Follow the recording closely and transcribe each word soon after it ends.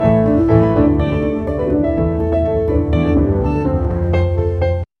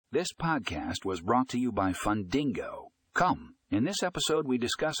This podcast was brought to you by Fundingo. Come. In this episode, we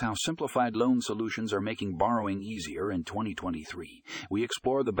discuss how simplified loan solutions are making borrowing easier in 2023. We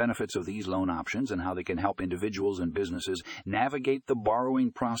explore the benefits of these loan options and how they can help individuals and businesses navigate the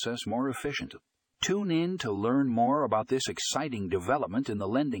borrowing process more efficiently. Tune in to learn more about this exciting development in the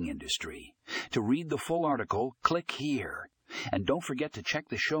lending industry. To read the full article, click here. And don't forget to check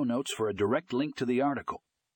the show notes for a direct link to the article.